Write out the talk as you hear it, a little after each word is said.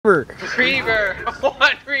Reaver!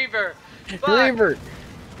 What Reaver? Fuck. Reaver!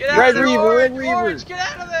 Get out Red of there, Reaver, Orange! Red Reaver! Orange, get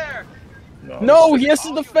out of there! No, he has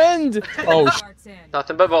to defend! Oh,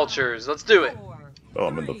 Nothing but vultures. Let's do it. Oh,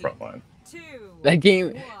 I'm in the front line. that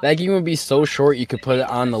game would be so short you could put it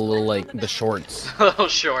on the little, like, the shorts. A little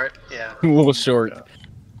short, yeah. A little short.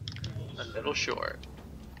 A little short.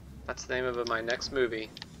 That's the name of my next movie.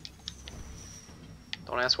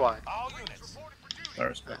 Don't ask why. I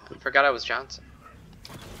respect I it. forgot I was Johnson.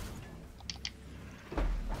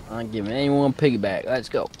 I'm not giving anyone piggyback. Let's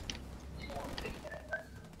go.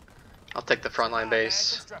 I'll take the frontline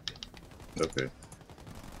base. Okay.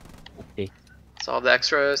 Okay. Solve the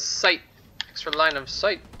extra sight. Extra line of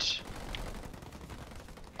sight.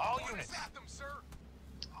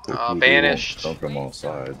 Banished. Dunk them all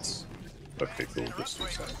sides. Okay, cool. Just two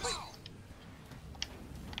sides.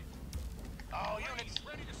 All units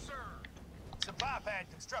ready to serve. Supply pad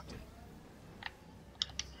constructed.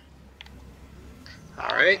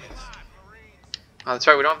 Alright. Oh, that's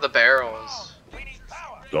right, we don't have the barrels.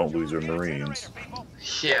 Don't lose your Marines.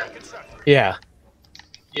 Yeah. Yeah.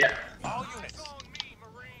 Yeah. All units.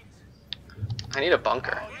 I need a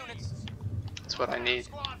bunker. That's what I need.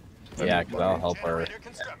 Yeah, because I'll help her.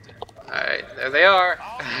 Alright, there they are.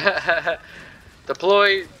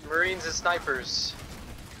 Deploy Marines and snipers.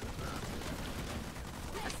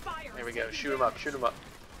 There we go. Shoot them up. Shoot them up.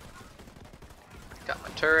 Got my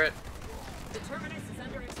turret. The Terminus is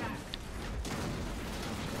under attack.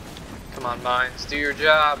 Come on, mines. Do your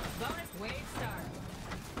job. Bonus wave start.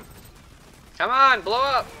 Come on, blow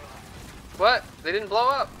up. What? They didn't blow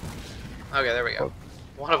up? Okay, there we go.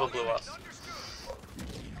 One of them blew up.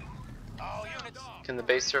 Can the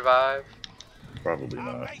base survive? Probably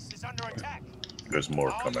not. There's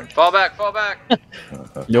more coming. Fall back, fall back.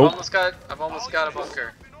 Nope. I've almost got a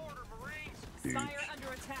bunker. Huge. Aspire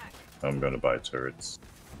under attack. I'm gonna buy turrets.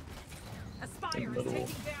 Aspire In the is middle.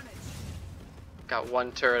 taking damage. Got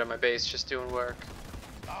one turret on my base just doing work.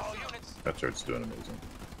 That turret's doing amazing.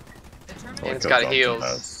 The And Terminus it's got Johnson heals.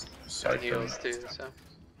 has Got heals too, so.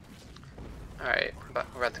 Alright, we're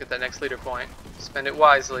about to get that next leader point. Spend it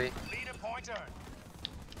wisely. Leader pointer.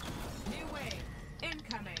 new wave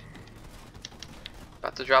incoming.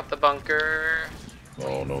 About to drop the bunker.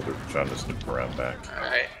 Oh no, they're trying to sneak around back.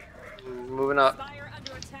 Alright. Moving up. Aspire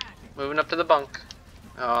under attack. Moving up to the bunk.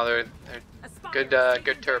 Oh, they're Aspire good is taking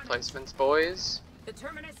good turret damage. placements, boys. The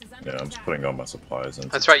Terminus is under Yeah, I'm just attack. putting all my supplies in.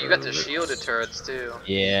 That's right, you got the shielded turrets too.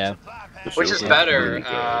 Yeah. The Which is shields are better, really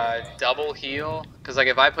good. double heal? Because like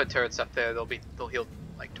if I put turrets up there, they'll heal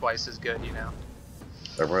like twice as good, you know.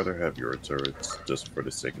 I'd rather have your turrets just for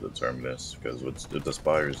the sake of the Terminus, because if the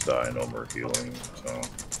spires die, no more healing. So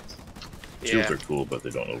shields Yeah. are cool, but they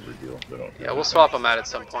don't overheal. They don't. Yeah, we'll swap them out at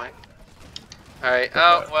some point. All right.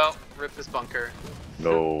 Oh well, rip this bunker.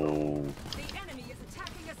 No. The enemy is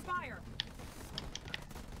attacking Aspire.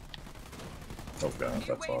 Oh god, New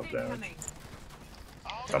that's all wave damage. incoming.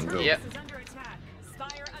 I'm good. Yep. Is under attack.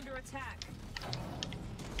 Spire under attack.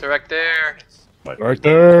 Direct air. Right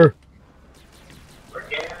there.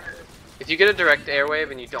 If you get a direct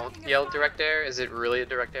airwave and you don't yell direct air, is it really a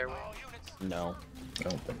direct airwave? No. I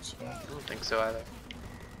don't think so. I don't think so either.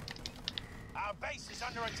 Our base is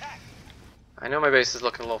under attack. I know my base is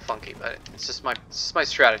looking a little funky, but it's just my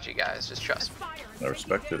strategy, guys. Just trust me. Aspire is I taking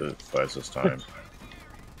respected damage. it twice this time.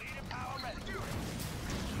 Leader power ready.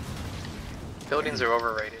 Buildings are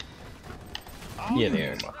overrated. Yeah, they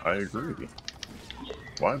are. I agree.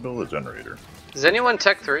 Why build a generator? Does anyone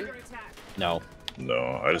Tech 3? Under attack. No.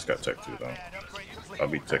 No, I just got Tech 2 though. Pad upgrade complete. I'll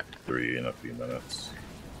be Tech 3 in a few minutes.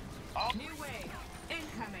 New wave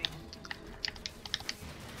incoming.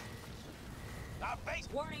 Our base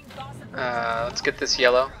Warning boss of Let's get this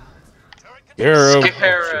yellow. Arrow.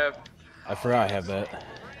 Scarab. I forgot I have that.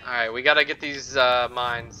 Alright, we gotta get these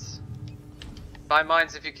mines. Buy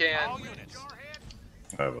mines if you all can. units.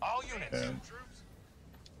 I have All a units. and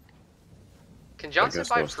Can I Johnson guess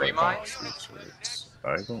buy those free type mines? of rates.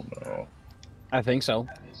 I don't know. I think so.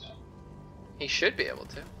 He should be able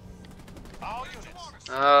to. All units.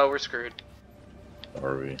 Oh, we're screwed.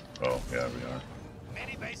 Are we? Oh, yeah, we are.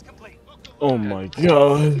 Mini base complete. Oh my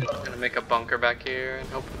god. Gonna make a bunker back here and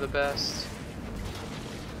hope for the best.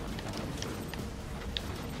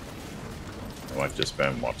 I might just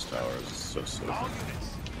spam watchtowers just so All units.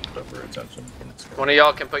 whatever attention from the sky. One of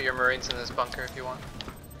y'all can put your marines in this bunker if you want.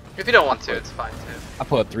 If you don't want to, it's fine too. I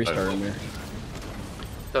put a 3-star in there.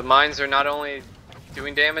 The mines are not only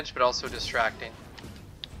doing damage, but also distracting.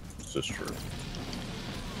 It's just true.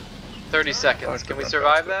 30 seconds. Can we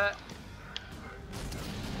survive that?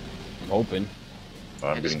 I'm hoping.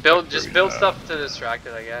 I'm And getting just build Tech 3 now. stuff to distract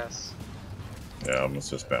it, I guess. Yeah, I'm gonna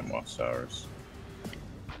just spam watchtowers.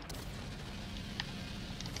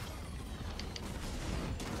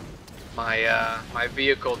 My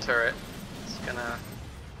vehicle turret is gonna.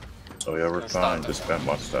 Oh yeah, we're Gonna stop fine. it. Just spam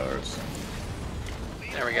watchtowers.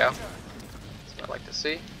 There we go. That's what I like to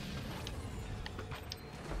see.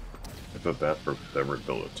 I feel bad for whoever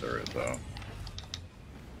built a turret though.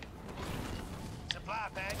 Supply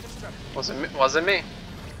pad constructed. Wasn't me.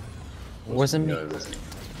 Wasn't me. Yeah, it was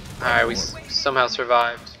Alright, we somehow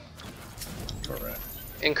survived. correct.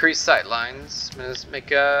 Increase sight lines. Let's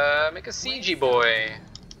make a siegey boy.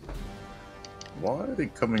 Why are they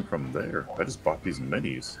coming from there? I just bought these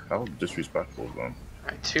minis. How disrespectful of them.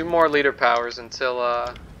 Alright, 2 more leader powers until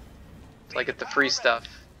I get the free stuff.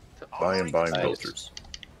 Buying Nice. vultures.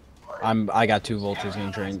 I got 2 vultures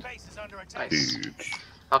getting trained. Base is under attack. Nice. Huge.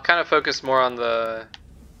 I'll kind of focus more on the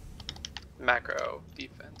macro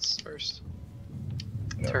defense first.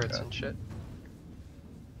 Turrets Okay. and shit.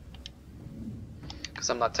 Because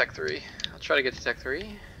I'm not Tech 3. I'll try to get to Tech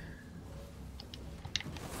 3.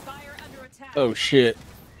 Spire under attack. Oh shit.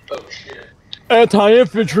 Oh shit.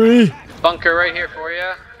 Anti-infantry! Bunker right here for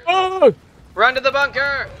you. Oh! Run to the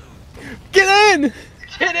bunker! Get in!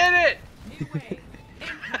 Get in it! New wave.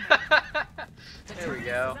 Incoming. The There we Terminus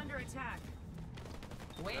go. is under attack.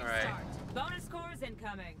 Wave Alright. start. Bonus cores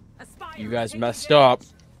incoming. Aspire You is guys taking messed damage. up.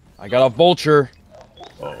 I got a vulture.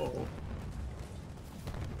 Oh,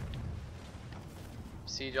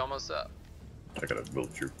 Siege almost up. I got a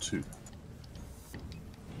vulture too.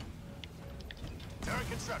 Turret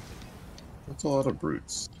constructed. That's a lot of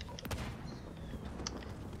brutes.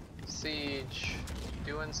 Siege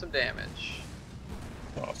doing some damage.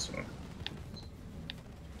 Awesome.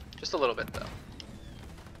 Just a little bit though.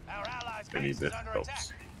 Our allies' Any base is bit under helps.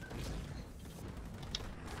 attack.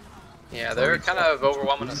 Yeah, they're kind of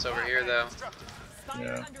overwhelming us over here though. Constructed. Spire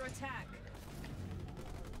Yeah. under attack.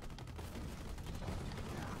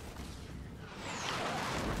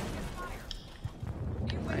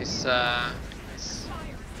 Nice, nice. Spire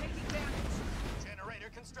is taking damage. Generator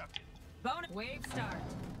constructed. Bonus wave start.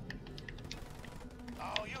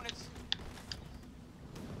 All units.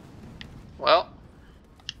 Well,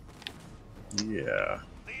 Yeah,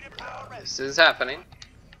 Leader power ready. this is happening.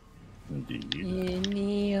 indeed. In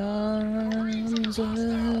the arms of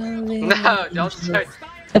No, don't start.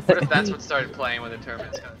 Spires What if that's what started playing when the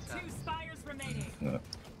Terminus got attacked? 2 spires remaining.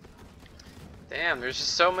 Damn, there's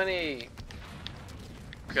just so many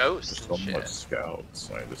ghosts There's so and much shit. scouts.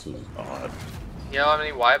 Like, this is odd. You don't have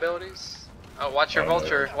any Y abilities? Oh, watch your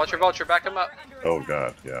vulture. Watch your vulture. Back him up. Spire under Oh attack.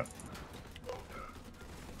 god, yeah.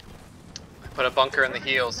 Put a bunker in the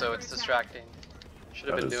heel so it's distracting. Should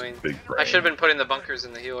have That been is doing. big brain. I should have been putting the bunkers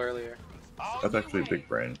in the heel earlier. All That's new actually a big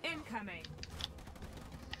brain. Incoming.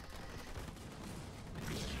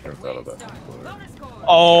 Never thought of Wave that start. before. Bonus core.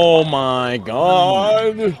 Oh my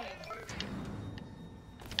god!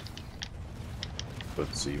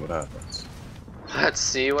 Let's see what happens. Let's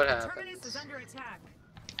see what Terminus is happens. under attack.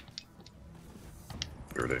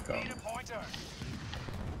 Here they come. leader pointer.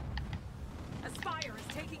 Aspire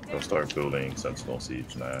is taking They'll damage. start building Sentinel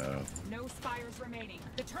Siege now. No spires remaining.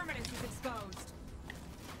 The terminus is exposed.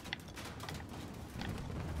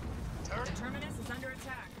 Turret. The terminus is under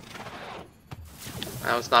attack.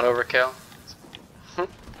 That was not overkill.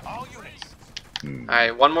 All units. Hmm.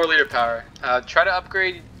 Alright, one more leader power. Try to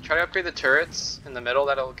upgrade the turrets in the middle.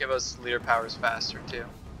 That'll give us leader powers faster too.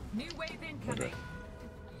 New wave incoming. Okay.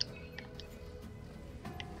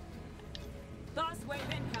 Boss wave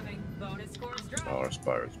incoming. Bonus scores drop. Oh, our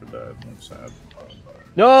spires are dead. I'm sad.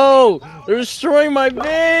 No! They're destroying my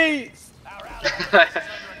base! Our allies'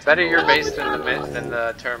 Better your base than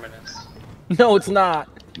the terminus. No, it's not.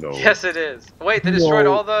 No. Yes, it is. Wait, they destroyed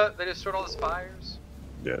No. all the spires.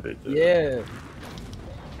 Yeah, they did. Yeah.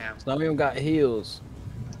 Damn. Some of them got heals.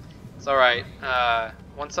 It's all right.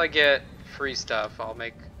 Once I get free stuff, I'll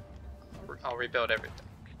rebuild everything.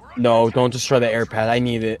 No, don't destroy the air pad. I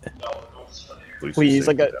need it. Please,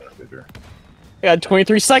 like I got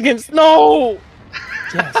 23 seconds. No!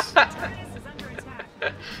 Yes. Terminus is under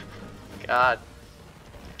attack. God.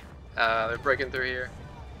 They're breaking through here.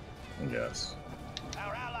 Yes.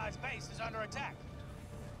 Our allies' base is under attack.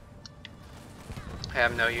 I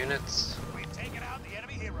have no units. We've taken out the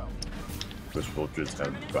enemy hero. This vultures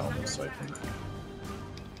have boundless sight. The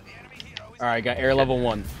enemy hero is Alright, got air level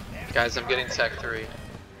 1. Guys, I'm getting Tech 3.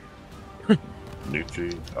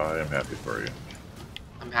 Nucci, I am happy for you.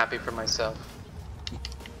 I'm happy for myself.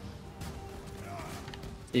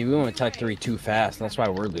 See, we went Tech 3 too fast. That's why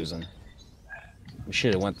we're losing. We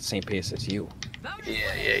should have went the same pace as you. Bonus Yeah,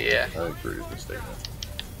 wave. yeah, yeah. I agree with the statement.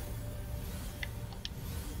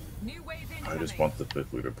 New wave I I just want the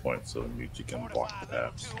 5th leader point so Michi can block the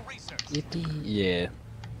taps. Yippee. Yeah.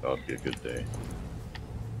 That would be a good day.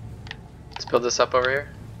 Let's build this up over here.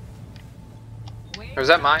 Or is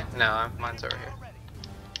that mine? No, mine's over here.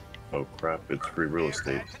 Oh crap, it's free real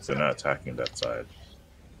estate. They're not attacking that side.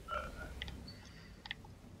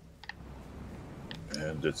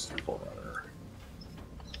 And it's Forerunner.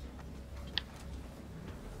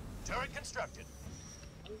 Turret constructed.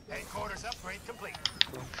 Headquarters upgrade complete.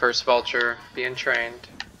 First Vulture being trained.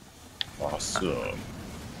 Awesome.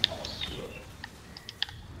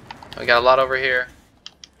 We got a lot over here.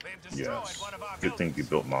 They've destroyed Yes. one of our Good thing you buildings.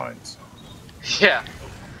 built mines. Yeah.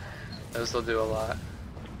 Those will do a lot.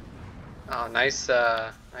 Oh, nice,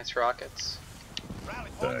 nice rockets. Rally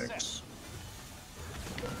point set. Thanks.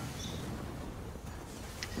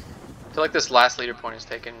 I feel like this last leader point is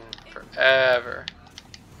taking forever.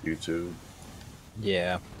 YouTube.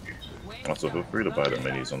 Yeah. Also, feel free to buy the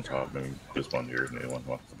minis on top. Maybe just one here if anyone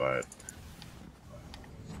wants to buy it.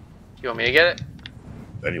 You want me to get it?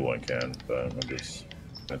 Anyone can, but I'm just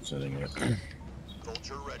mentioning it.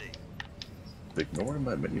 Vulture ready. Ignore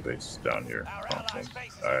my mini base down here. Awesome.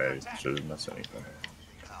 I shouldn't miss anything.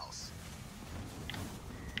 House.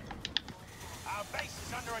 Our base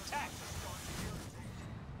is under attack.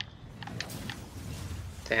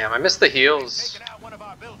 Damn, I missed the heals. Taking out one of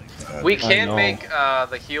our buildings. We I can know. make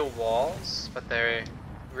the heal walls, but they're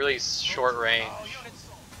really short range. All units.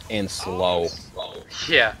 And slow.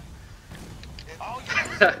 Yeah. All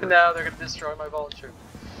units. No, they're gonna destroy my Vulture.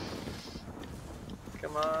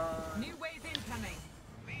 Come on. New wave incoming.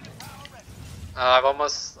 Lead of power ready. I've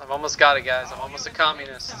almost got it, guys. I'm almost a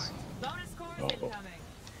communist. Bonus cores Uh-oh. incoming.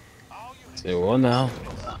 All units. Say what now?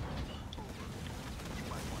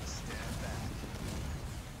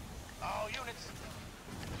 All units.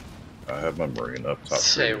 I have my marine up top.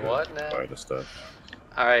 Say for you to what now? Buy the stuff.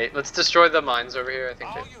 All right, let's destroy the mines over here. I think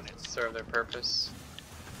All they units. serve their purpose.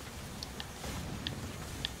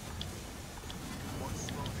 One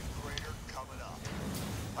smoking crater coming up.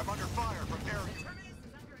 I'm under fire from area. Terminus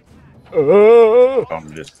is under attack.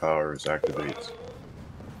 Omnibus powers activates.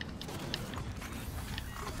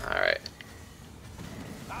 All right.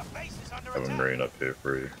 Our base is under I have a attack. marine up here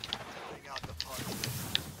for you. Bring out the punch.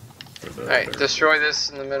 For the All right, there. destroy this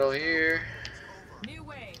in the middle here. New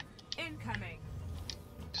wave incoming.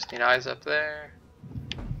 Just need eyes up there.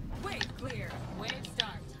 Wave clear. Wave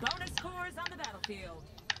starts. Bonus cores on the battlefield.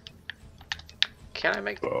 Can I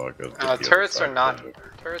make? Well, I gotta get the other Turrets are side not.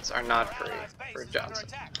 back. Turrets are not free Allies' base for is under Johnson.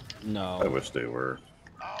 attack. I No. wish they were.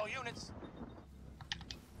 All units.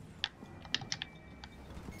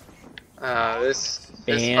 This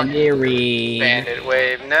Bandit. bandit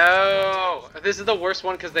wave. No, this is the worst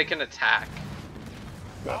one because they can attack.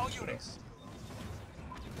 All Gotcha. units.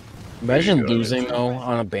 Imagine losing though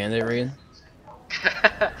on a bandit raid.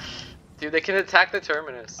 Dude, they can attack the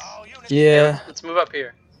terminus. All units. Yeah. Let's move up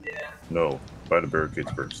here. No, buy the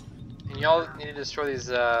barricades first. And y'all need to destroy these.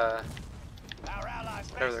 Our allies'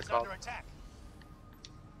 base Whatever they're is called. under attack.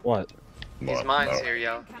 What? These Well, mines no. here,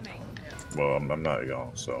 y'all. Incoming. Well, I'm not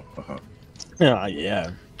y'all, so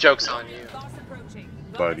Yeah. Joke's on you. Boss approaching.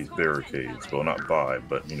 buy Bonus these cores barricades. incoming. Well, not buy,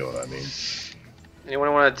 but you know what I mean.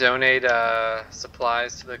 Anyone want to donate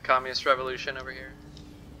supplies to the communist revolution over here?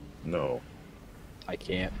 No, I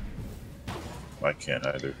can't. I can't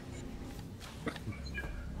either.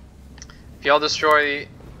 If y'all destroy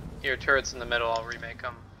your turrets in the middle, I'll remake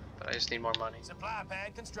them. But I just need more money. Supply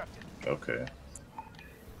pad constructed. Okay.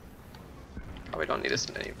 Probably don't need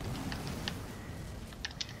as many.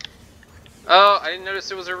 Oh, I didn't notice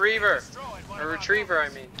it was a reaver. Destroyed one A of our retriever, I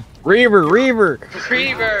buildings. mean. Reaver.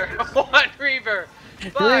 Reaver! What reaver?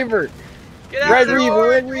 Fuck! Reaver. Get out Red of there, Reaver,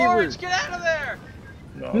 Orange! Red Reaver. Orange, get out of there!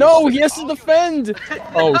 No, he has to defend.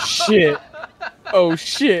 Oh shit. Oh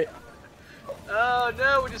shit. Oh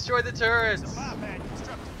no, we destroyed the turrets. Supply pad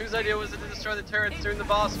constructed. Whose idea was it to destroy the turrets during the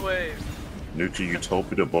boss wave? Nucci, you told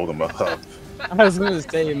me to blow them up. I was gonna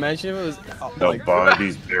say, imagine if it was Now like, buy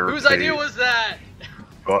these barricades. Whose idea was that?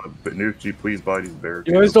 Nucci, please buy these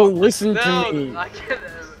barricades. you guys don't listen No, to me.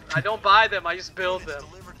 I don't buy them, I just build them.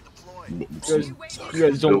 Delivered and deployed. You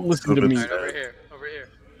guys don't listen to me. Alright, over here, over here.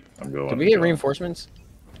 I'm going. Did we get I'm going. reinforcements?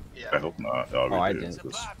 I Yeah, hope not. No, we I did. didn't.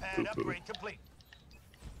 Just Supply pad poo-poo. upgrade complete.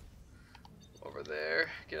 over there.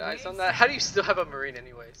 Get eyes on that. How do you still have a marine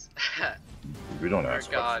anyways? We don't Oh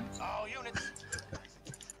ask god. questions. All units.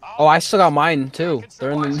 Oh, I still got mine too.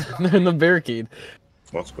 They're in the they're in the barricade.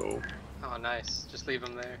 Let's go. Oh nice, just leave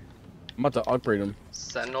them there. I'm about to upgrade them.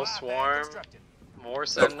 Sentinel Supply pad swarm, constructed. more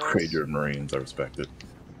sentinels. Upgrade your marines. I respect it.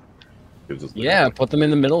 Gives us Yeah, put them in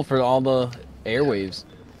the middle for all the airwaves.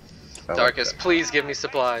 I like Darkest, that. please give me Allies' base is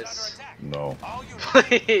supplies. under attack. No. All units.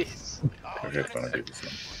 Please. Okay, fine, I'll give you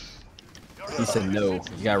some. He said no.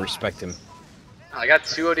 You gotta respect him. I got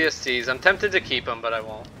 2 ODSTs. I'm tempted to keep them, but I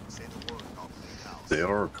won't. They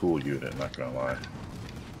are a cool unit, not gonna lie.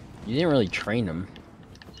 You didn't really train him.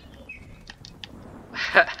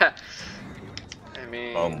 I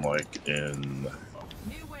mean, Unlike in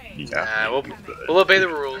New wave. the nah, Athlete, we'll obey the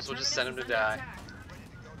rules. We'll just send him to die.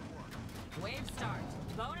 Wave start.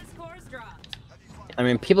 Bonus cores dropped. I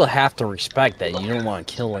mean, people have to respect that. You don't want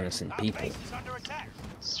to kill innocent people. Base is under attack.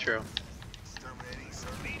 It's true. Exterminating, sir.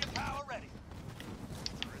 Lead and power ready.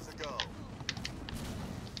 There is a go.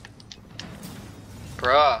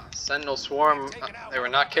 Bruh, Sentinel Swarm. They were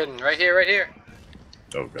not kidding. Right here, right here.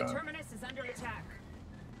 oh The god. terminus is under attack.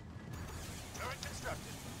 Turret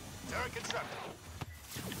constructed. Turret constructed.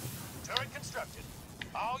 Turret constructed.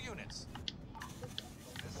 All units.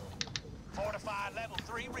 Fortify level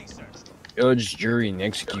 3 researched. Judge, jury, and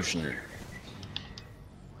executioner.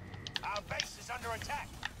 Our base is under attack.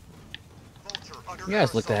 Vulture under You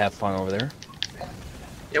guys look to have fun over there.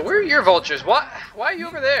 Yeah, where are your vultures? Why are you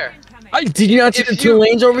over there? Incoming. Did you not see If the 2 you-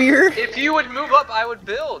 lanes over here? If you would move up, I would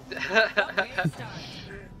build. Wave start.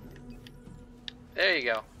 There you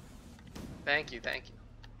go. Thank you, thank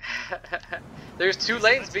you. There's 2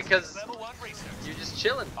 lanes because Level 1 research. you're just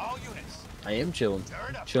chilling. All units. I am chilling.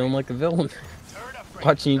 Turret up. Chilling like a villain. Turret upgrade.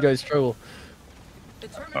 Watching you guys struggle. The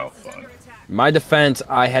terminus Oh, is fun. under attack. My defense,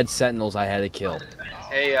 I had sentinels I had to kill.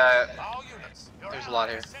 Hey, All units. Your There's a lot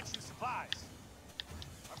allies here. sent you supplies.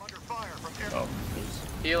 I'm under fire from air. Oh, please.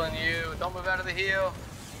 healing you. Don't move out of the heal.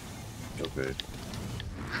 Okay.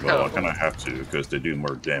 Well, I kind of have to because they do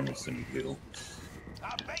more damage than you heal.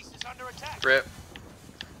 Our base is under attack. Rip.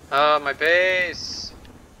 My base.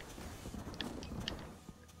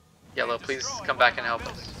 Yellow, please come back and help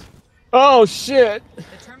us. Oh shit! The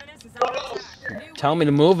terminus is under attack. New Tell me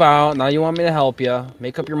to move out. Now you want me to help you.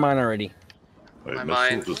 Make up your mind already. Like, My missile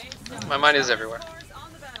mind- just- wave start. My mind is everywhere. Cores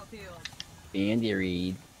on the battlefield. Andy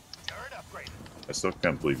Reid. Turret upgrade. I still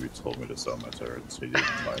can't believe you told me to sell my turrets. You didn't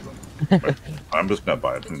buy them. But I'm just gonna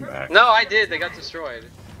buy them back. No, I did. They got destroyed.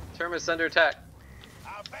 Terminus under attack.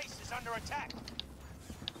 Our base is under attack.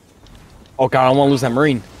 Oh god, I don't want to lose that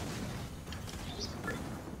marine.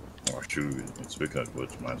 Oh shoot! Speaking of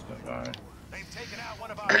which, mine's gonna die. They've taken out one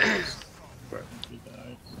of our bases. But he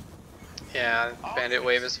died. Yeah, bandit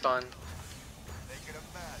wave is fun. Making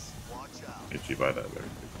a mess. Watch out. Did you buy that very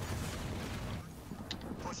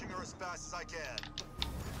Pushing her as fast as I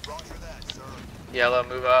can. Roger that, sir. Yellow,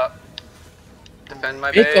 move up. Defend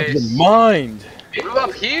my Make up your base. mind. Move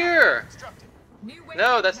up here. Constructed. New wave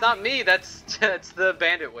No, that's not incoming. me. That's the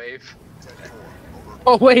bandit wave. 10-4. Over.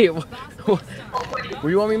 Oh wait, Boss wave start.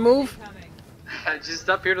 where you want me to move? Incoming. Just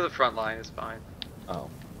up here to the front line is fine. Oh.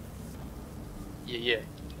 Yeah, yeah.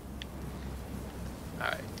 All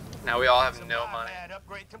right. Now we all have no money. Pad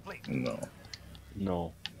upgrade complete. No.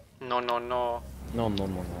 No. No, no, no. No, no,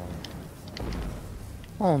 no, no.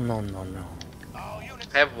 Oh, no, no, no. All units.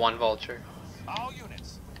 I have 1 vulture. All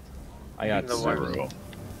units. I got The one. 0. 0.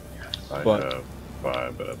 I But- have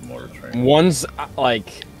 5, but I have more training. One's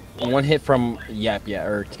like 1 hit from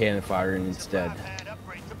or cannon fire and it's dead. Pad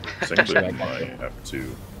upgrade complete. Technically, I got I you. have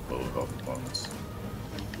 2 low health opponents.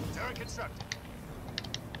 Turret constructed.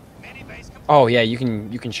 Mini base complete. Oh yeah, you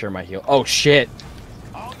can share my heal. Oh shit.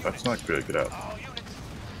 All units. That's not good. Get out. All units.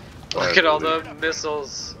 Look at all the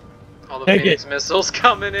missiles. All the Take Phoenix it. missiles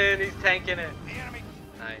coming in. He's tanking it. The enemy.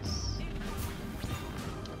 Nice.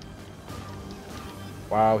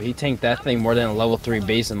 Wow, he tanked that thing more than a level 3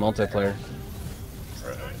 base in multiplayer.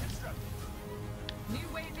 Right. New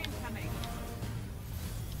wave incoming.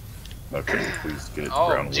 Okay, please get Oh,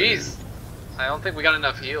 ground jeez. I don't think we got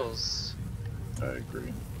enough heals. wave. I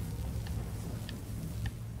agree.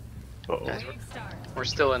 Uh-oh. Guys, Wave start. We're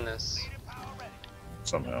still in this. Lead and power ready.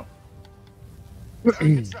 Somehow. Turret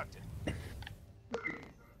constructed.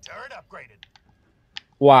 Turret upgraded.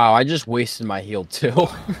 Wow, I just wasted my heal too.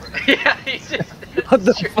 Yeah, you just. What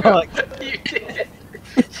the True. fuck? You did.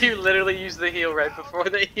 You literally used the heal right before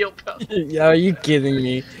the heal pelt. Yeah, are you kidding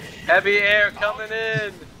me? Heavy air coming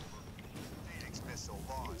in. Phoenix missile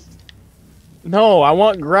launched. No, I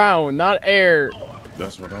want ground, not air.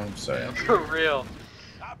 That's what I'm saying. For real.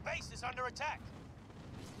 Our base is under attack.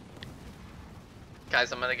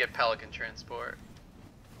 Guys, I'm gonna get Pelican transport.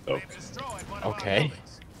 Oh, They've destroyed one of Okay. our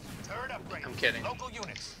buildings. Turret upgrade. I'm kidding. Local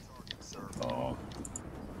units. Sir. oh.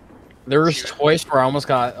 There was twice where I almost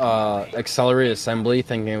got accelerated assembly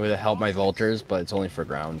thinking it would help my vultures, but it's only for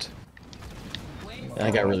ground. Wave And I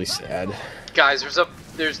got really sad. Guys,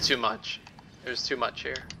 there's too much. There's too much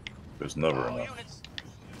here. There's never All enough. units.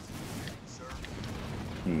 Sir.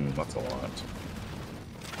 That's a lot.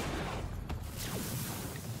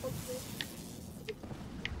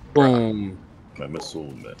 Boom. My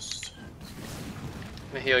missile missed.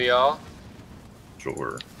 Let me heal y'all.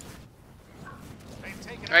 Sure.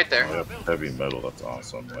 Right there. I have heavy metal, that's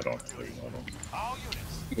awesome. I don't have heavy metal.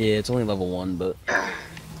 Yeah, it's only level 1, but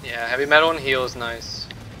Yeah, heavy metal and heal is nice.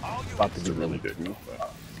 about to It's be a really level good 2.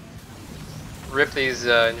 combat. Rip these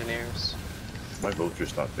engineers. My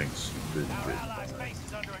Vulture's not being stupid.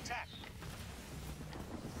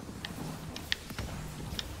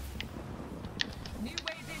 New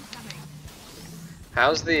wave incoming.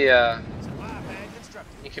 How's the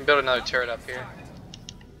you can build another turret up here.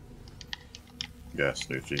 Yeah,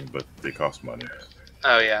 Snoochie, but they cost money.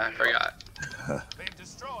 Oh yeah, I forgot. They've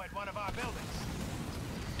destroyed one of our buildings.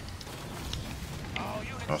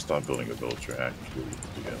 I'll stop building a Vulture actually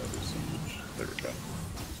to get another siege. There we go.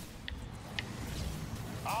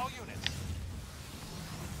 All units.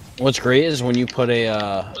 What's great is when you put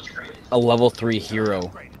a level 3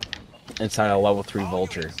 hero inside a level 3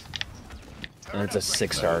 vulture, and it's a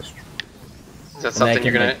 6-star. Is that something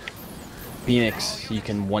you're gonna? Phoenix, you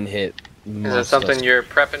can one hit. Is that something you're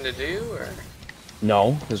prepping to do, or?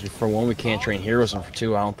 No, because for one, we can't train heroes, and for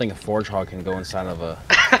two, I don't think a Forge Hog can go inside of a.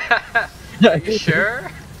 Are you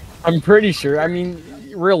sure? I'm pretty sure. I mean,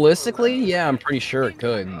 realistically, yeah, I'm pretty sure it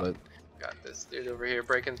could, but. Got this dude over here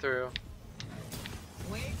breaking through.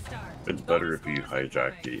 Wave start. It's better if you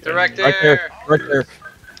hijack the Direct enemy Right there, air. right there.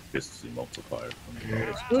 Just the multiplier from the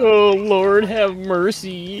bonus. Oh Lord, have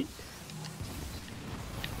mercy.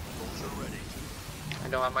 I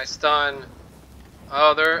don't have my stun.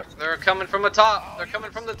 Oh, they're coming from the top. They're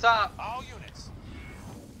coming from the top. All units.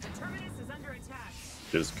 The terminus is under attack.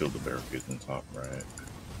 Just killed the barricades on top, right?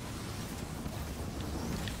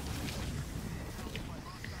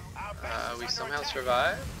 We somehow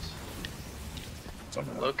survived.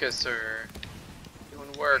 Somehow. Locusts are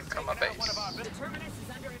doing work on my base. The terminus is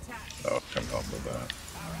under attack. Oh, come help with that.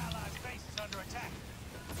 Our allies' base is under attack.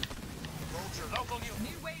 Vulture local unit.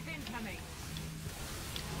 New wave incoming.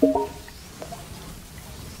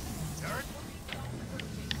 Turret.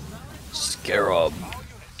 Scarab. All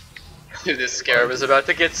units. Dude, this Scarab is about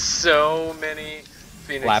to get so many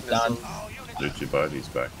Phoenix Slapped on. missiles. All units. Did you buy these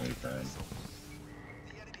back when you can?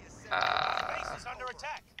 The enemy base is under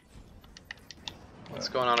attack. What's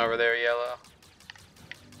going on over there, Yellow?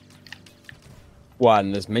 What,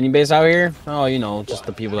 in this mini base out here? Oh, you know, just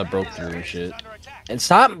the people that broke through and shit. Under attack. And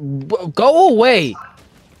stop, go away.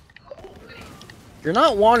 You're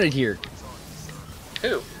not wanted here.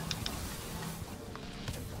 Who?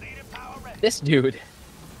 Leader power ready. This dude.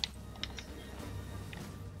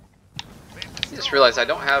 I just realized I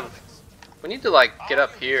don't have. We need to like get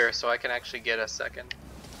up here so I can actually get a second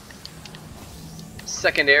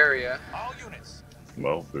area. All units.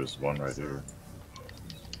 Well, there's one right here.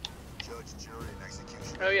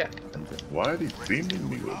 Oh yeah. And why are they beaming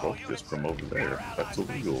me with Vultures from over there? That's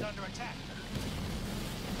illegal. Under attack.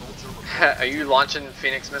 Are you launching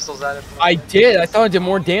Phoenix missiles at it? I did. I thought it did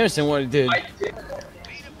more damage than what it did. Leader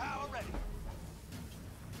power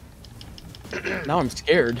ready. Now I'm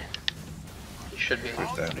scared. You should be.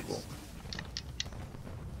 Understandable.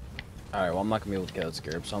 Alright, well, I'm not gonna be able to get out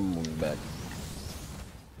Scarab, so I'm moving back.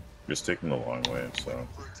 Just taking the long way, so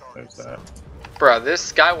there's that. Bruh,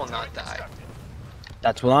 this guy will not die.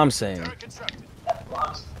 That's what I'm saying. Turret constructed.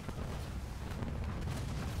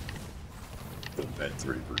 The Med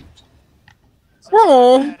 3 brute.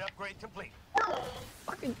 Oh, Pad upgrade complete.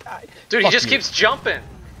 fucking guy. Dude, he Fuck just you. keeps jumping.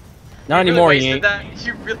 Not You anymore, really he wasted ain't. that?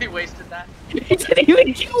 You really wasted that? He didn't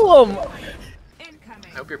even kill him. Incoming. I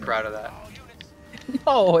hope you're proud of that. All units.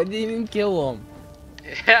 No, I didn't even kill him.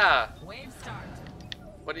 Yeah. Wave start.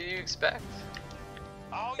 What do you expect?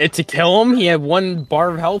 All And to kill him, he had 1 bar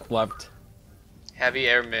of health left. Heavy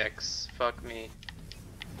air mix. Fuck me.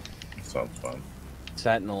 Sounds fun.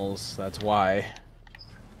 Sentinels, that's why.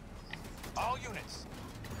 All units.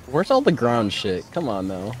 Where's all the ground shit? Come on,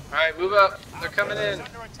 though. Alright, move up. They're coming in.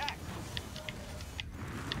 Under attack.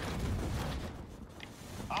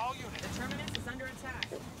 All units. The terminus is under attack.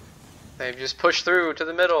 They've just pushed through to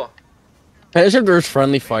the middle. Imagine if there's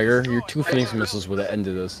friendly fire. Your 2 Phoenix missiles would have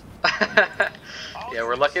ended us. Yeah,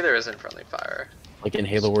 we're lucky there isn't friendly fire. Like in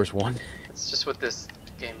Halo Wars 1. It's just what this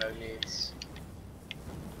game mode needs.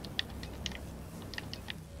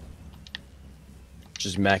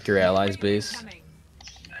 Just mac your allies' base. Incoming.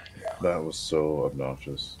 That was so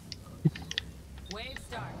obnoxious. Wave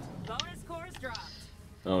start. Bonus cores dropped.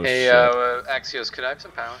 Oh, Hey, shit. Axios, could I have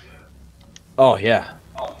some power? Oh, yeah.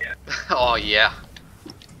 Oh, yeah.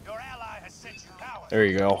 Your ally has sent you power. There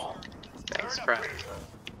you go. Thanks, bro.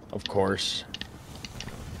 Of course.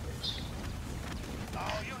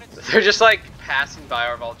 They're just like passing by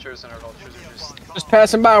our vultures, and our vultures are Just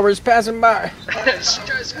passing by. We're just passing by. just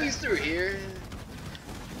try to squeeze through here.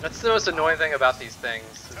 That's the most annoying thing about these things.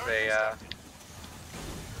 Is they. All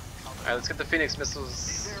right, let's get the Phoenix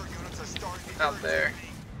missiles out there.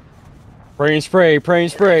 Pray and spray. Pray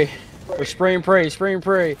and spray. We're spraying pray. Spraying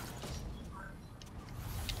pray.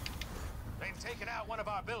 They've taken out one of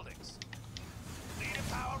our buildings. Leading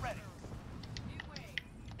power ready.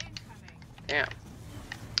 Damn.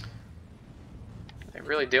 They're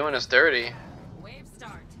really doing us dirty. Wave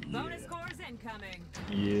start. Bonus cores incoming.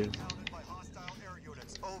 Yeah. Pounded by hostile air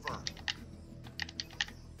units. Over.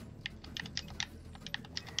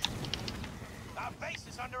 Our base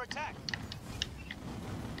is under attack.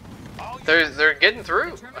 All units, They're getting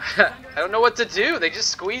through. I don't know what to do. They just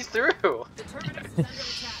squeeze through. The terminus is under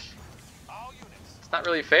attack. all units. It's not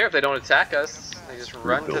really fair if they don't attack us. They just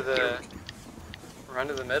run to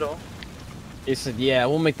the middle. He said, "Yeah,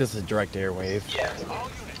 we'll make this a direct airwave." Yeah. All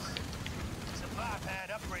units. Supply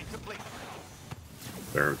pad upgrade complete.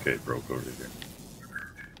 Barricade broke over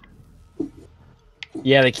here.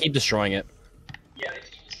 Yeah, they keep destroying it.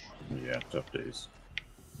 Yeah, tough days.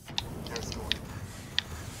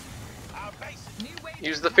 Our base is New wave.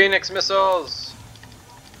 Use the Phoenix missiles.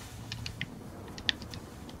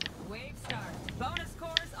 Wave start. Bonus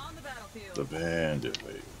cores on the battlefield. The bandit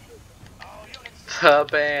wave. all units. The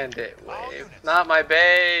bandit wave. Not my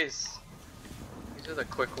base. These are the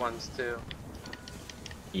quick ones too.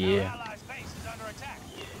 Yeah. Our allies' base is under attack.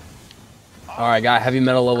 All right, got heavy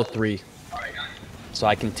metal level 3, so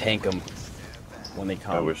I can tank them when they I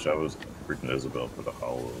come. wish I was freaking Isabel for the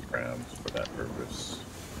holograms for that purpose.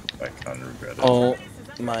 I kind of regret it. Oh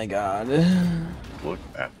my god. Look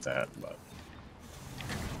at that, but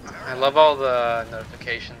I love all the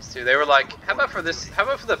notifications too. They were like, how about for this? How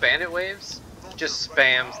about for the bandit waves? Just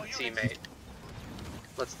spams the teammate.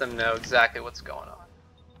 Lets them know exactly what's going on.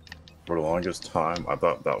 for the longest time, I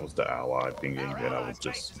thought that was the ally pinging, and I would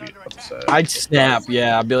just be upset. I'd snap,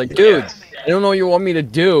 yeah. I'd be like, dude, I don't know what you want me to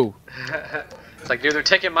do. It's like, dude, they're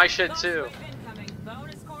taking my shit too. Incoming.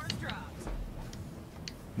 Bonus cores dropped.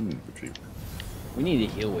 Retreat. We need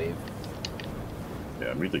a heal wave.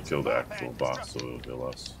 Yeah, we need to kill the actual boss so it'll heal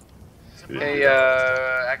us. Hey,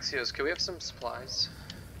 Axios, can we have some supplies?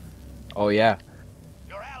 Oh, yeah.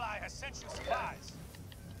 Your ally has sent you supplies.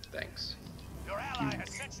 Thanks. Your ally has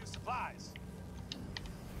sent you supplies.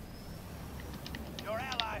 Your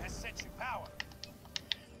ally has sent you power.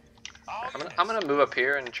 All I'm gonna move up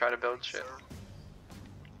here and try to build shit.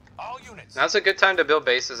 All units. Now's a good time to build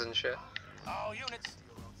bases and shit. All units.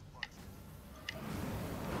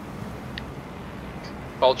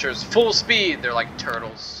 Vultures, full speed. They're like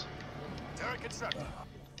turtles. Turret constructed.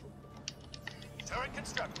 Turret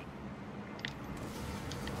constructed.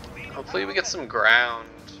 Leading Hopefully we power get ready. some ground.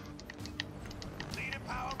 Leading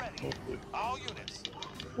power ready. Hopefully. All units.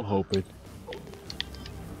 We'll hope it.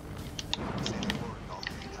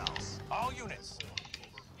 All units.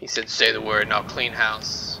 He said, say the word and I'll clean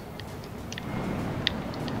house.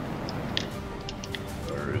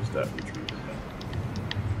 Where is that retreat?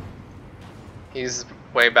 He's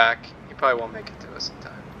way back. He probably won't make it to us in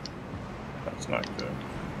time. That's not good.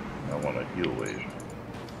 I want a heal wave.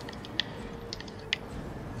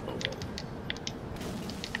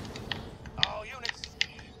 All units.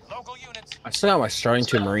 Local units. I still got my starting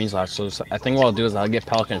 2 Marines left, so I think what I'll do is I'll get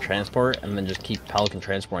Pelican Transport and then just keep Pelican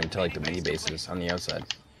Transporting to like the mini bases on the outside.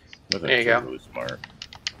 That's There you actually go. really smart.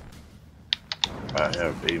 I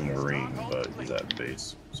have a Marine, but he's at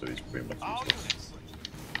base, so he's pretty much All useless. units.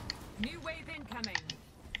 New wave incoming.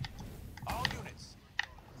 All units.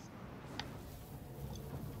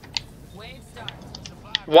 Wave start.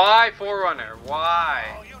 Supply. Why, Forerunner? Why?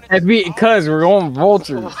 All units. Because we're going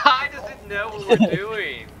Vultures. Why does it know what we're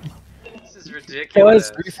doing? This is Because ridiculous.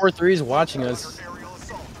 343 is watching us.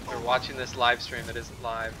 They're watching this live stream that isn't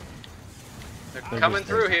live. They're They're coming just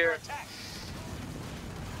through Under here. attack.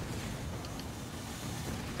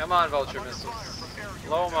 Come on, Vulture missiles.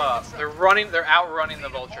 Blow them up. They're running. They're outrunning the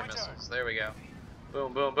Vulture missiles. There we go.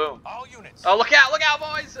 Boom, boom, boom. All units. Oh, look out,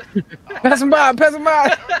 boys! Pass him by, pass him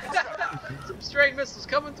by. Some straight missiles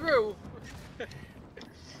coming through.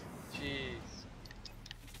 Jeez.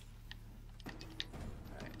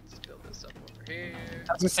 Alright, let's build this up over here.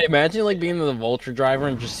 I was gonna say, imagine like being the Vulture driver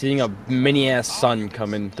and just seeing a mini ass sun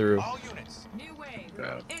coming through. All units. New wave.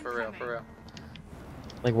 Yeah. For real, for real.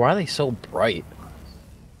 Like, why are they so bright?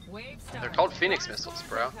 Wave start. They're called Phoenix Bonus missiles, cores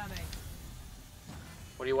bro. incoming.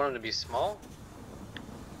 What do you want them to be small?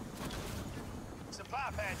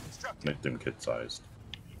 Supply pad constructed. Make them kid-sized.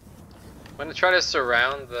 I'm gonna try to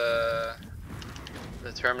surround the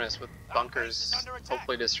the Terminus with bunkers.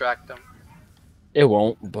 Hopefully distract them. It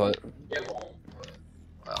won't, but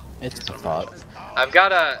Well, it's a thought. I've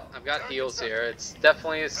got heals here. It's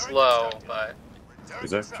definitely slow, but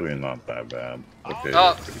It's actually not that bad. Okay.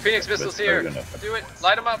 oh, Phoenix missiles here. Do it.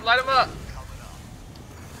 Light them up. Light them up.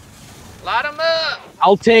 Light them up.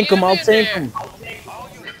 I'll tank Get him. I'll in tank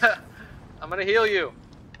there. him. I'm gonna heal you.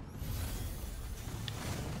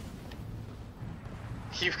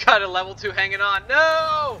 You've got a level 2 hanging on.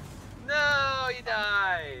 No! No, you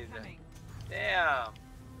died. Damn.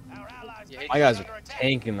 You hate My guys are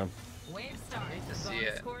tanking them. Wave start. hate to see Bonus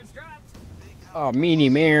it. scores dropped. Oh,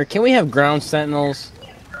 medium air. Can we have ground sentinels?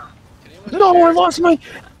 Can anyone No, share? I lost my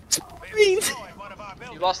Marines.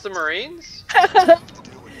 You lost the Marines?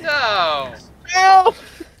 No. Ow!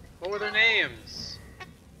 What were their names?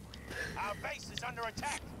 Our base is under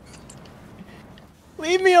attack.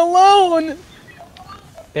 Leave me alone.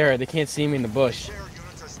 There, they can't see me in the bush. Air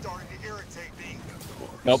units are starting to irritate me.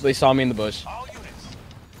 Nope, they saw me in the bush. All units.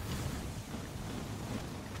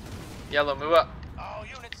 Yellow, move up. All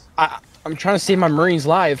units. I'm trying to save my Marines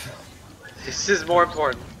live. This is more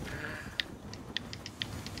important.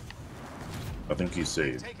 I think he's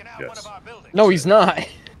saved. Taking out one Yes. of our buildings. No, he's not.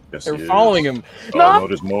 Yes, They're he is. following him. Oh, No! no,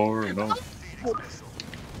 there's more. No. New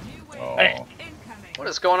wave Oh. incoming. What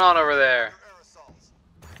is going on over there?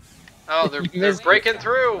 Oh, they're missed it. breaking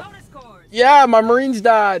through. Bonus scores. Yeah, my Marines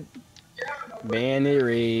died. Bandit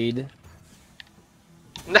raid.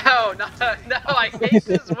 No, no, I hate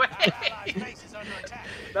this Our wave. base is under attack.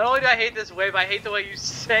 Not only do I hate this wave, I hate the way you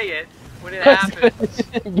say it when it happens.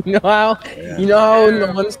 You know how? You know how in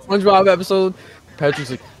the one SpongeBob episode,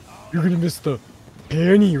 Patrick's like, "You're gonna miss the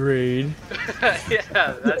penny raid."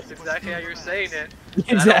 Yeah, that's exactly how you're saying it.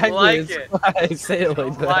 Exactly. I don't like that's it. why I say it I like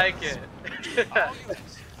don't that. like it. All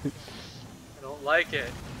units. I don't like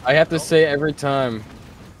it. I have to say it every time.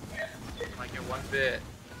 I don't like it one bit.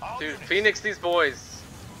 All Dude, units. Phoenix these boys.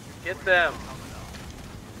 Get them.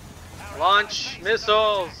 Launch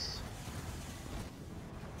missiles.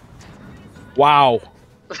 Wow.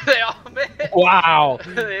 They all missed. Wow.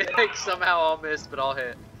 They like somehow all missed, but all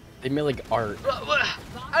hit. They made like art.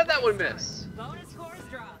 How did that one miss? Bonus scores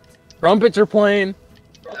dropped. Trumpets are playing.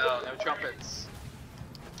 No, no trumpets.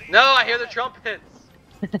 No, I hear the trumpets.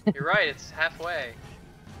 You're right, it's halfway.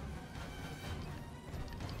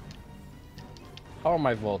 How are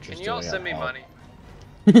my vultures Can you all doing send me out?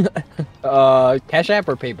 money? Cash App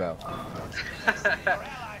or PayPal?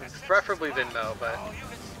 Preferably Venmo, but All units.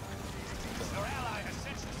 Your ally has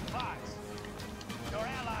sent you supplies. Your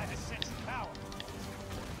ally has sent you power.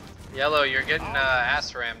 Yellow, you're getting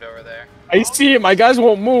ass rammed over there. I see it. My guys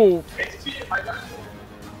won't move.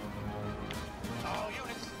 All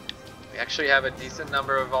units. We actually have a decent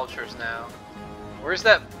number of vultures now. Where's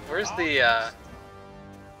the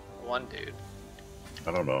one dude?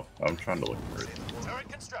 I don't know. I'm trying to look for it. Turret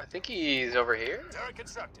I constructed. think he's over here. Turret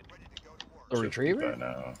constructed. Ready to go to work. The retriever? By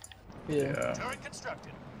now. Yeah. Yeah. Turret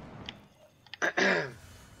constructed.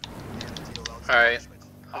 Alright,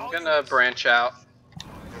 I'm gonna branch out.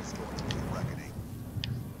 There's going to be a reckoning.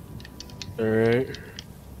 Alright.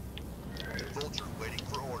 Vulture waiting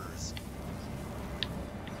for orders.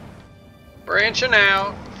 Branching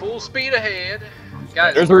out, full speed ahead.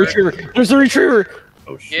 Guys, There's a retriever. There's a retriever.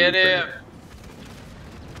 Oh shoot. get him.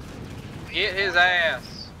 Get his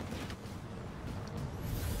ass.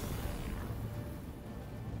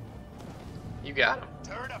 You got him.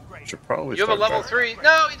 Turret upgrade. Should probably. You have a start level back. 3.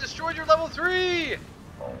 No, he destroyed your level 3.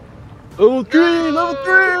 Level 3. Level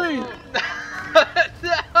 3.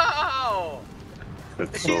 No!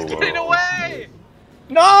 It's so He's getting low. away!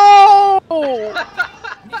 No! Yeah,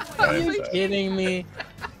 Are you it's kidding me?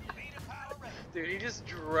 Dude, he just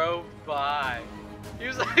drove by. He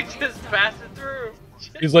was like just passing through.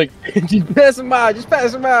 He's like, just pass him by. Just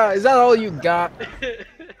pass him by. Is that all you got? Dude,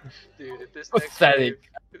 if this next Pathetic.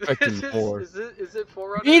 wave- Fucking poor. Is it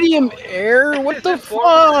Forerunner? Medium air? What Is the it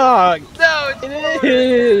fuck? No, it's It Forerunner.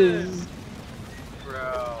 is. Bro.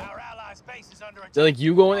 Our allies' base is under attack. They're like,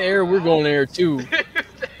 you go in air, we're going air too. Dude,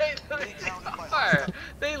 they literally are.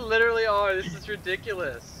 They literally are. This is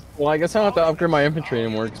ridiculous. Well, I guess I don't have to upgrade my infantry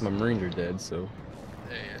anymore because my Marines are dead, so.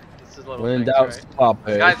 Yeah, this is little When in things, doubt, right? stop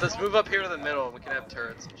it. Guys, let's move up here to the middle and we can have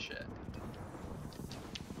turrets and shit.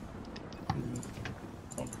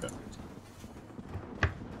 Okay.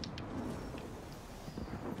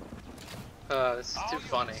 This is too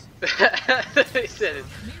funny. They said,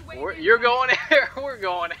 "You're going air, we're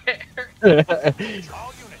going air."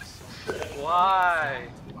 All units. Why?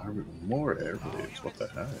 Why are we more air waves? What the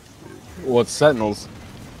heck, dude? Well, it's Sentinels.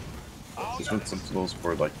 There's been sentinels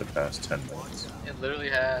for like the past 10 minutes. It literally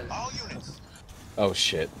has. All units. Oh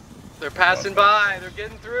shit. They're passing by. They're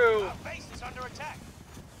getting through. Our base is under attack.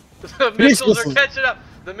 The missiles are catching up.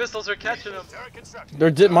 The missiles are catching them. Turret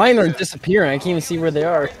constructed. Mine are disappearing. I can't even see where they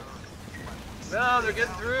are. No, they're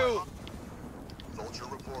getting through. Vulture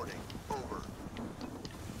reporting. Over.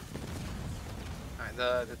 Alright,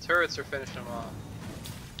 the turrets are finishing them off.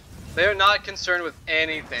 They're not concerned with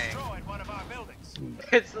anything. Destroyed one of our buildings.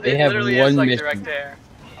 They It have literally one is like mission. direct air.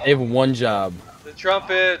 They have one job. The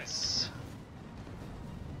trumpets.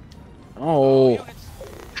 Oh, Units.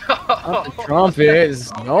 not the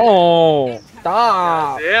trumpets. No,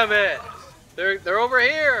 stop. Damn it! They're over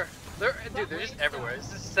here. Dude, they're just everywhere.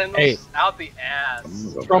 It's just send them Hey. out the ass. I'm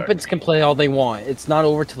gonna go Trumpets back. can play all they want. It's not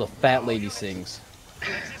over till the fat lady sings.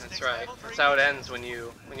 That's right. That's how it ends when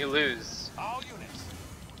you lose. All units.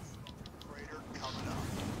 Raider coming up.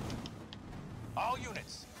 All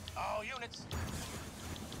units. All units.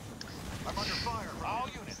 I'm under fire. All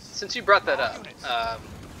units. Since you brought that up,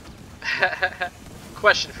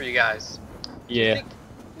 question for you guys. Yeah.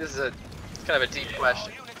 This is it's kind of a deep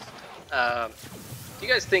question. All units. Do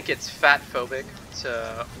you guys think it's fatphobic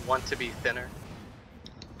to want to be thinner?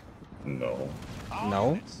 No. All No.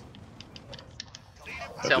 units.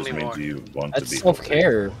 That Tell just me means more. you want That's to be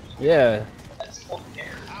self-care. Yeah. Our base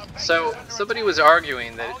So is under somebody attack. was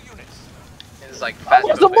arguing that All units. it was like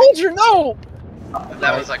Where's the fatphobic. vulture? No.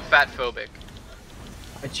 That was like fatphobic.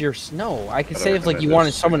 It's your no. I could I say don't if like recommend you this.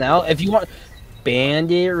 wanted someone else. If you want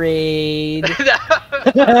Bandit Raid.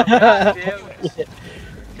 God damn it.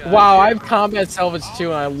 God Wow, I damn have combat salvage too,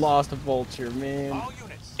 and I lost a vulture, man. All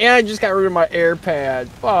units. And I just got rid of my air pad.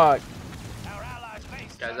 Fuck. Our allies' base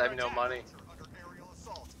is it. Guys, under I have no attack. money. Under aerial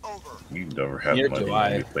assault. Over. You never have Neither money do when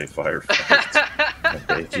I. you play Firefight.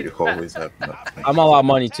 Okay, you always have nothing. I'm all out of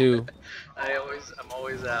money too. I'm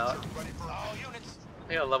always out. Ready for All units.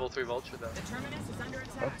 I got a level 3 vulture though. The Terminus is under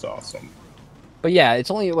attack. That's awesome. But yeah, it's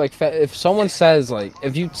only like if someone says like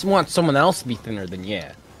if you want someone else to be thinner, then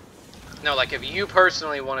yeah. No, like if you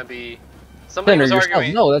personally want to be, somebody Thinner was yourself.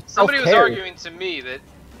 arguing. No, that's somebody was self-care. arguing to me that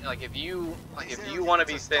like if you want to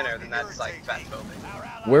be thinner, then that's like fatphobic. Our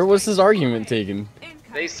allies' Where was base this argument taken?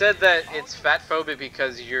 They said that it's fatphobic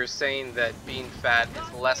because you're saying that being fat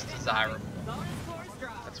is less desirable. Bonus scores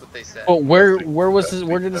drop. That's what they said. Oh, where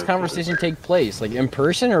did this conversation take place? Like in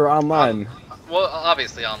person or online? Well,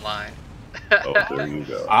 obviously online. Oh, there you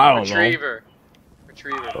go. I don't know.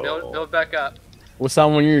 Retriever. Oh. Build back up. What's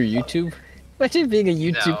on one of your YouTube? Imagine being a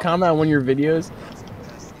YouTube No. comment on one of your videos.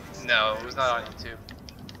 No, it was not on YouTube.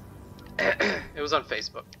 It was on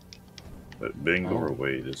Facebook. But being Oh.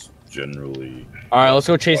 overweight is generally All right, let's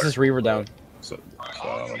go chase this Reaver down. so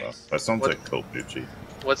I don't know. That sounds What? like coping.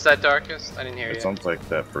 What's that, Darkest? I didn't hear It you. sounds like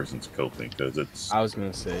that person's coping because it's I was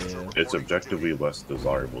gonna say it's objectively less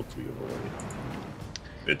desirable to be overweight.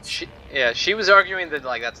 It's She was arguing that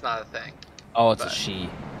like that's not a thing. oh, it's a But- she.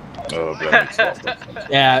 oh, but that makes a lot more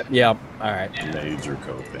sense. Yeah. All right. Major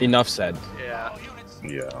coping. Enough said. Yeah. All units.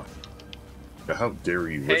 Yeah. But how dare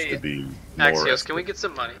you wish Hey, to be more Axios, can we get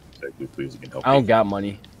some money? aesthetically pleasing and I don't healthy? got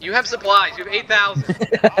money. You have supplies. You have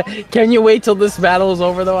 8,000. Can you wait till this battle is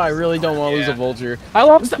over though? I really don't want to lose a Yeah. vulture. I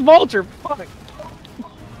lost a vulture. Fuck.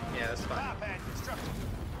 Yeah, that's fine. Fire pad constructed.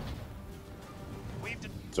 We've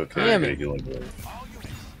It's okay Damn to it. get a healing wave. all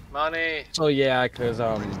units. Money. So yeah, cause do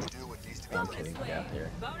what needs to be I'm done. kidding. Get out here.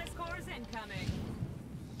 Bonus scores incoming.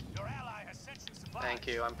 Your ally has sent you supplies. Thank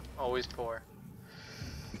you. I'm always poor.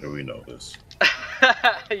 We know this.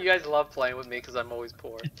 You guys love playing with me because I'm always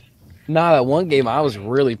poor. Nah, that one game I was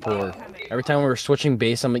really poor. Every time we were switching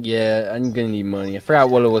base, I'm like, yeah, I'm gonna need money. I forgot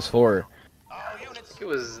what it was for. All units. It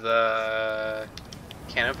was the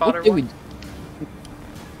cannon What fodder did one. we?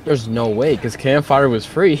 There's no way, cause cannon fodder was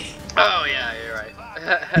free. Oh yeah, you're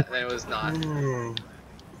right. Then it was not.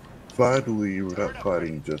 Finally, we're not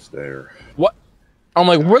fighting just there. I'm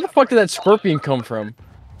like, where the fuck did that scorpion come from?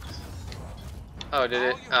 Oh, did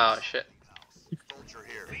it? Oh shit. Vulture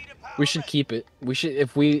here. Lead to power We should ready. keep it. We should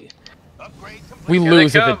if we Upgrade complete. we Here they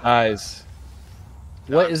lose if come. it dies.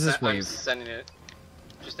 No, What I'm is this I'm wave? sending it.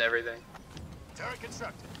 Just everything. Turret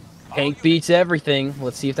constructed. All Tank units. beats everything.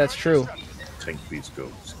 Let's see if that's Turret true. constructed. Tank beats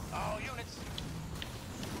goats. All units.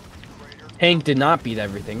 Raider. Tank did not beat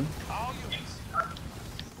everything. All units.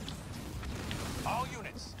 All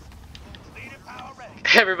units. Lead to power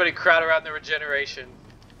ready. Everybody crowd around the regeneration.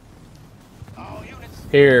 All units.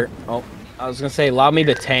 Here. Oh, I was gonna say, allow me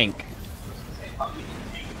to tank. Be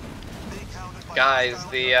counted by Guys,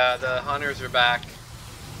 the hunters are back.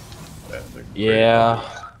 Yeah. they're great.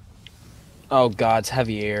 Yeah. Oh god, it's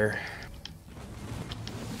heavy air.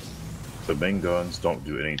 The main guns don't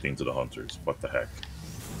do anything to the hunters. What the heck?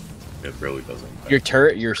 It really doesn't. Your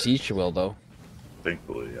turret, your siege will though.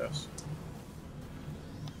 Thankfully, yes.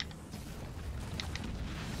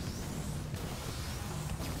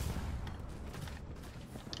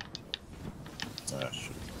 Ah,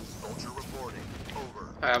 shit. Vulture reporting. Over.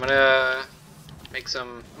 Alright, I'm gonna make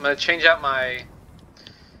some. I'm gonna change out my.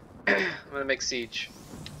 I'm gonna make siege.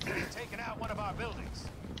 Taking out one of our buildings.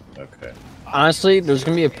 Okay. Honestly, there's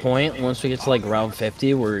gonna be a point once we get to like round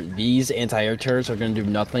 50 where these anti-air turrets are gonna do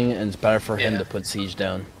nothing, and it's better for him Yeah. to put siege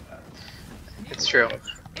down. It's true.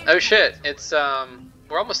 Oh shit! It's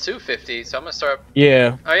we're almost 250, so I'm gonna start.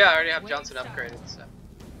 Yeah. Oh yeah, I already have Johnson upgraded. So.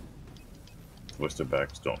 Twister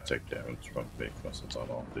backs don't take damage from fake missiles at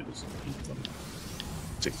all. They just eat them.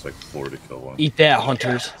 It takes like 4 to kill one. Eat that,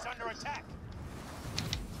 hunters. Is under attack.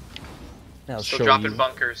 I'll Still show dropping you.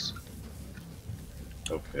 bunkers.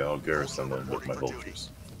 Okay, I'll garrison them with my vultures.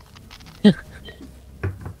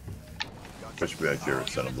 Especially at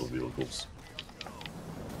garrisonable vehicles.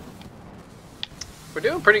 We're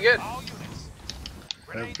doing pretty good. All units.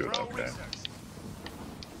 I'm good, okay.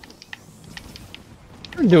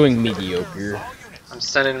 We're doing mediocre. All units. I'm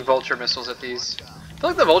sending vulture missiles at these. I feel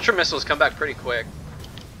like the vulture missiles come back pretty quick.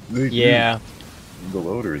 Yeah. The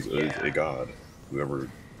loader is a god. Whoever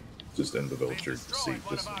just ended the vulture seat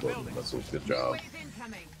just loaded the missiles. Good job. Wave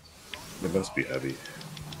incoming. It must be heavy.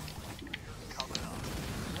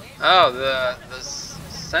 Oh, the Oh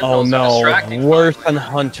sentinels are no, distracting. worse than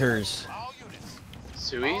hunters. All units.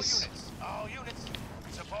 Sui's. All units.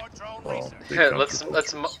 Support drone Well, research. they Yeah, counter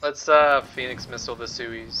let's Phoenix missile the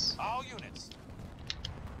Sui's. All units.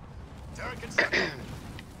 Turret construction.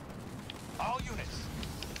 All units.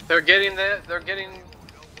 They're getting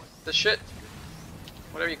the shit.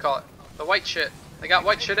 Whatever you call it. The white shit. They got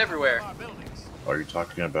white shit everywhere. Our buildings. Are you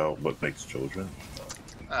talking about what makes children?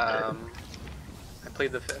 I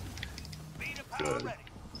plead the fifth. Beat of power Good. ready.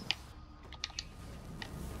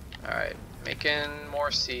 Alright, making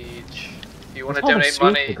more siege. If you want to Oh, donate sweet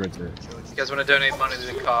money, grids are- if you guys want to donate money to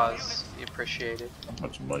the cause, we appreciate it. How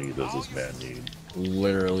much money does this man need?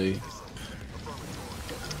 Literally.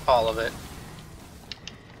 All of it.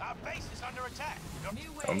 Our base is under attack.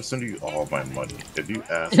 I'm gonna send you all my money. If you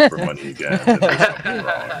ask for money again, then there's something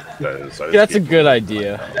wrong. That's a good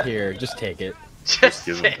idea. Here, just take it. Just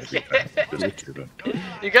give him everything. Just give him.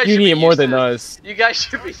 You guys You should need be it more used than to us. You guys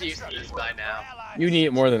should be used to this by now. You need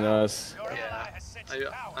it more than us. Your ally Yeah, has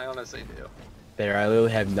sensitive power. I honestly do. There, I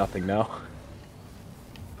literally have nothing now.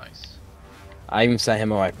 Nice. I even sent him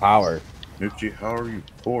my power. Nucci, how are you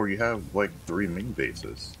poor? You have like 3 main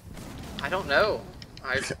bases. I don't know.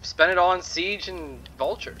 I spent it all on siege and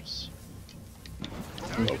vultures.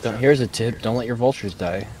 Here's a tip: don't let your vultures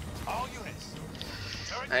die. All units.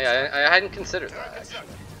 Turret I hadn't considered that actually.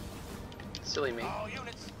 Silly me. All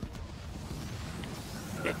units.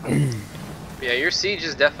 But yeah, your siege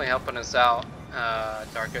is definitely helping us out,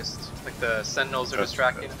 Darkest. Like the sentinels are That's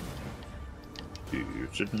distracting. You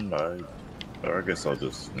shouldn't. Or I guess I'll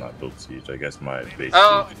just not build siege. I guess my base.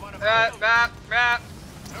 Oh, siege-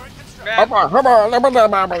 Turret construction.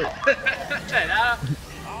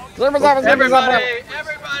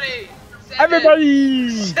 Everybody,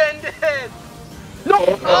 send it! No!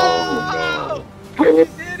 Oh, no! He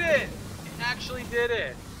did it! He actually did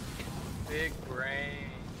it. Big brain.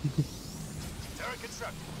 Turret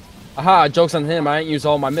construction. Aha, joke's on him. I didn't use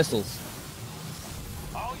all my missiles.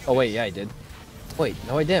 All units. Oh wait, yeah, I did. Wait,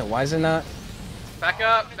 no, I didn't. Why is it not? Back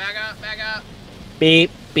up, back up, back up.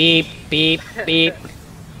 Beep, beep, beep, beep.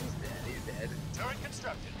 He's dead. Turret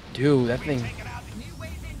construction. Dude, that thing. Taking out the New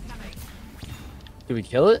wave incoming. Did we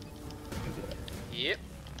kill it? Yep.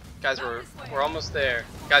 Guys, we're almost there.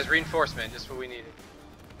 Guys, reinforcement, just what we needed.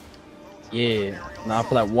 Yeah. Not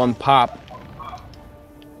for that one pop.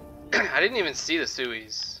 I didn't even see the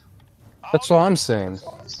Sui's. That's what I'm saying.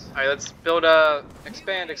 Alright, let's build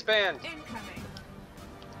expand. Incoming.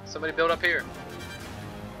 Somebody build up here.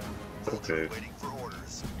 Okay. Waiting for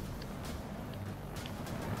orders.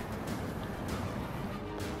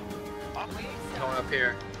 Going up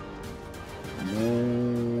here.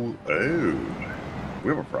 Ooh, oh. We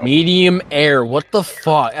have a problem. Medium air. What the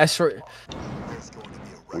fuck? I swear. There's going to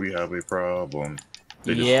be a We have a problem.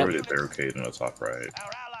 They Yep. destroyed a barricade in the top right. Our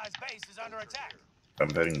allies' base is under attack. I'm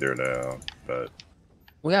heading there now, but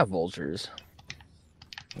We got vultures.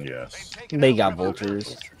 yes. Taken They out got rebel vultures.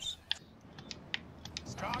 Vultures.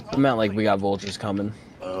 Stronghold I meant like we complete. got vultures coming.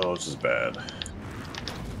 Oh, this is bad.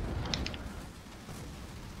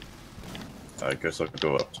 I guess I'll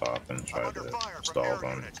go up top and try under to fire from stall air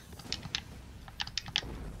them. unit.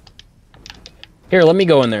 Here, let me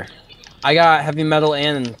go in there. I got heavy metal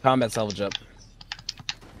and combat salvage up.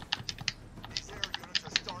 These air units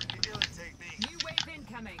are starting to irritate me. New wave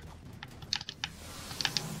incoming.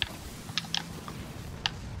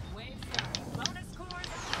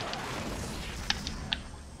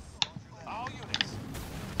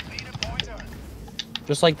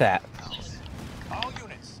 Just like that. All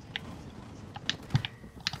units.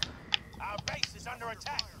 Our base is under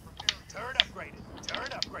attack. Turret upgraded. Turret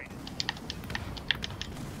upgraded.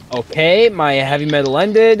 Okay, my heavy metal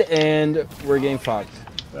ended, and we're getting fucked.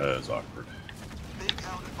 That is awkward. Being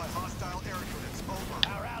hounded by hostile air units. Over.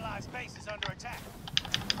 Our allies' base is under attack.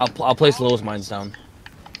 I'll place Low's mines down.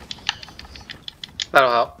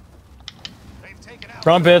 That'll help. They've taken out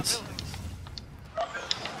Trumpets. buildings.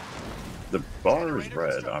 The bar is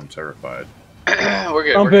red. I'm terrified. We're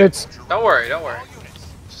good. Trumpets. We're good. Don't worry. Don't worry. All units.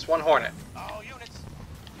 Just one hornet. All units.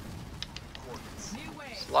 New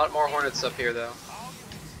wave. A lot more hornets up here, though.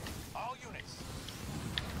 All units.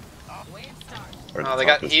 All units. Wave start. Or Oh, the they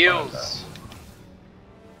got top is heals.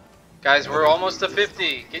 Guys, we're almost to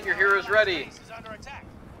 50. Get your heroes ready. Base is under attack.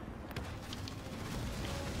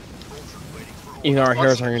 Vulture waiting for Even though our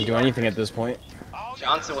heroes aren't going to do anything at this point. All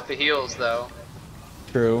Johnson with the heals, though.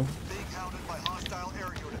 True. being hounded by hostile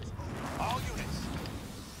air units. All units.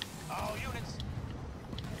 All units.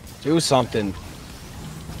 Do something.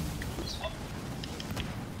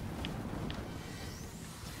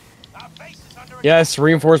 Our base is under attack. Yes,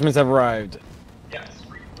 reinforcements have arrived.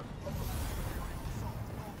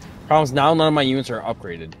 Problems now, none of my units are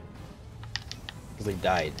upgraded. Because they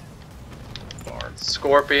died. Darn.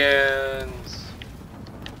 Scorpions.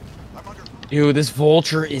 I'm under. Dude, this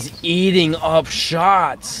vulture is eating up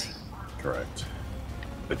shots. Correct.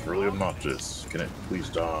 It's really obnoxious. Can it please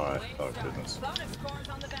die? Wave Oh start. goodness. Bonus scores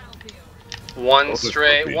on the battlefield. One Oh,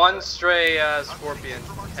 stray Scorpion. scorpion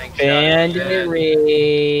tank shot. Bandit Dead.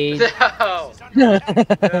 raid. No. Why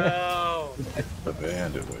No. The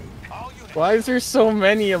bandit wave. All units. is there so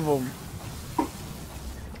many of them?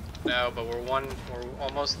 No, but we're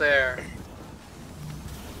almost there.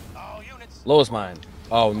 All units. Lowest mine.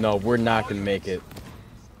 Oh no, we're not gonna make it.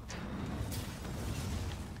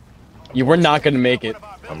 Yeah, we're not gonna make it.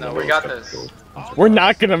 I'm No, the we lowest got skeptical. this. We're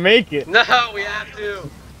not gonna make it. No, we have to.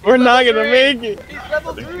 We're not Level gonna three. make it. He's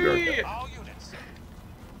level I think we are 3. All units.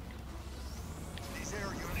 These air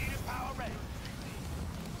units. Leading power ready.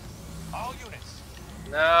 All units.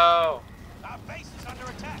 No. Our base is under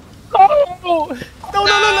attack. No! No! No! No!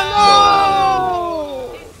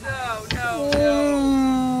 No! No.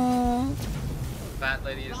 No! Fat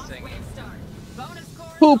lady is singing. Wave start. Bonus scores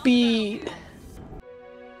on the Poopy. battlefield.